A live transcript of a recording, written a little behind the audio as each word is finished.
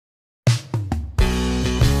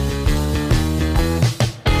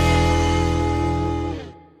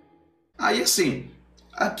Aí assim,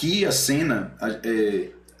 aqui a cena,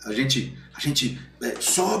 a gente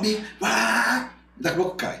sobe, daqui a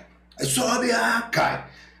pouco cai. Aí sobe, cai.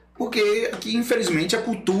 Porque aqui, infelizmente, a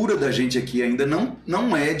cultura da gente aqui ainda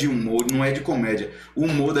não é de humor, não é de comédia. O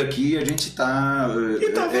humor daqui a gente tá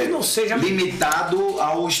e talvez não seja limitado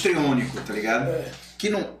ao histriônico, tá ligado?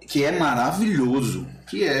 Que é maravilhoso,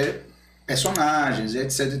 que é personagens,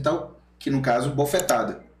 etc e tal, que no caso,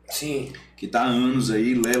 bofetada. Sim. Que tá há anos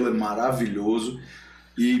aí, Lelo é maravilhoso.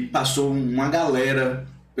 E passou uma galera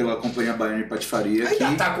pela Companhia Baiana de Patifaria.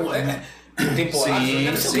 Ainda tá com temporada,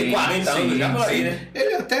 deve ser tem 40 anos já por aí, né?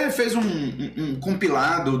 Ele até fez um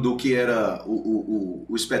compilado do que era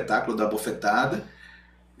o espetáculo da bofetada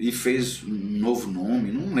e fez um novo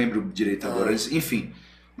nome, não lembro direito agora, enfim.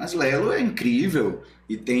 Mas Lelo é incrível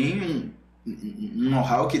e tem um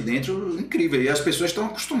know-how aqui dentro incrível e as pessoas estão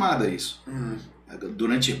acostumadas a isso.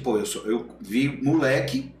 Durante, eu vi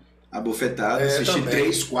moleque a bofetada, assisti também.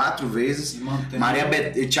 3, 4 vezes.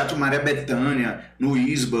 Teatro Maria Bethânia, no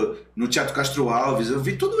Isba, no Teatro Castro Alves, eu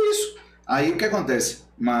vi tudo isso. Aí o que acontece?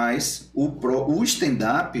 Mas o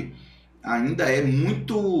stand-up ainda é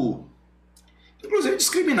muito, inclusive,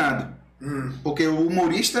 discriminado. Porque o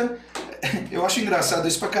humorista, eu acho engraçado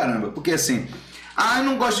isso pra caramba. Porque assim, eu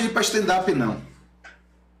não gosto de ir pra stand-up não.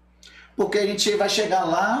 Porque a gente vai chegar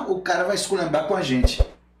lá, o cara vai esculambar com a gente.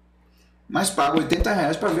 Mas paga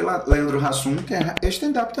R$80 pra ver Leandro Hassum, que é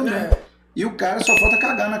stand-up também. E o cara só falta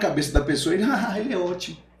cagar na cabeça da pessoa e ele é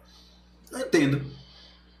ótimo. Não entendo.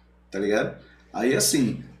 Tá ligado? Aí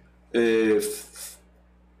assim.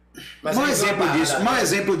 Um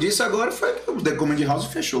exemplo disso agora foi que o The Comedy House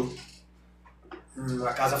fechou.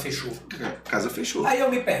 A casa fechou. A casa fechou. Aí eu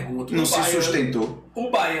me pergunto. Não se sustentou. O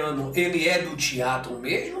baiano, ele é do teatro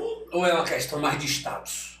mesmo ou é uma questão mais de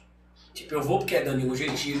status? Tipo, eu vou porque é Danilo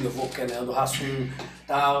Gentili, eu vou porque é Leandro Hassum e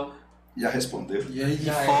tal. Já respondeu. E aí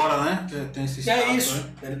de fora, né? Tem esse status, é isso.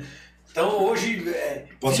 Né? Então hoje...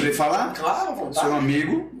 Posso lhe falar? Claro, à vontade. Seu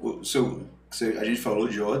amigo, a gente falou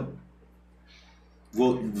de ordem,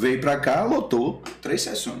 veio pra cá, lotou 3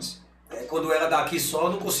 sessões. Quando era daqui só,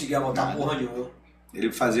 não conseguia botar porra nenhuma.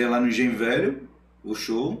 Ele fazia lá no Engenho Velho, o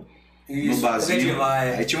show, isso, no barzinho. Lá,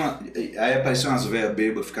 aí apareciam umas velhas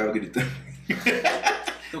bêbadas, ficava gritando.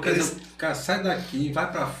 Então, quer dizer, o cara sai daqui, vai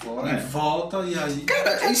pra fora, volta e aí...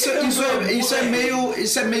 Cara, isso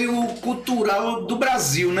é meio cultural do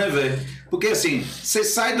Brasil, né, velho? Porque assim, você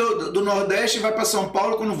sai do Nordeste e vai pra São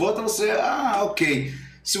Paulo, quando volta você... ok.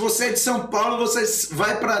 Se você é de São Paulo, você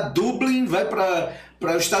vai pra Dublin, vai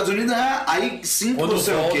pra os Estados Unidos, aí sim que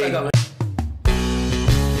você é ok.